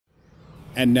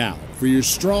And now, for your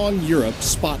Strong Europe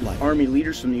Spotlight. Army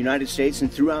leaders from the United States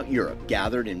and throughout Europe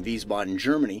gathered in Wiesbaden,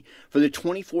 Germany for the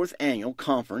 24th Annual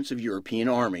Conference of European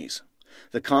Armies.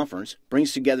 The conference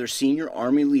brings together senior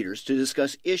Army leaders to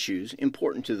discuss issues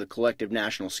important to the collective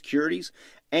national securities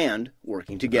and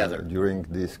working together. During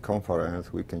this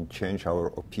conference, we can change our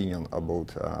opinion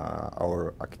about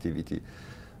our activity.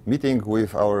 Meeting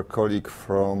with our colleagues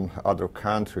from other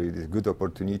countries is a good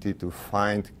opportunity to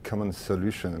find common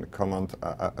solution and common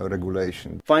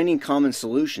regulation. Finding common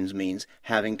solutions means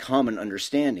having common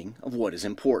understanding of what is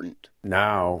important.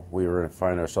 Now we are going to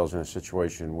find ourselves in a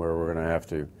situation where we're going to have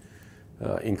to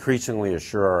increasingly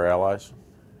assure our allies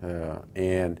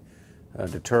and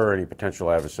deter any potential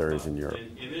adversaries in Europe.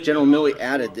 General Milley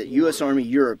added that U.S. Army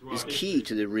Europe is key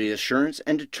to the reassurance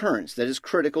and deterrence that is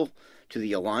critical to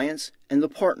the alliance and the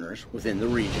partners within the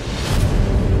region.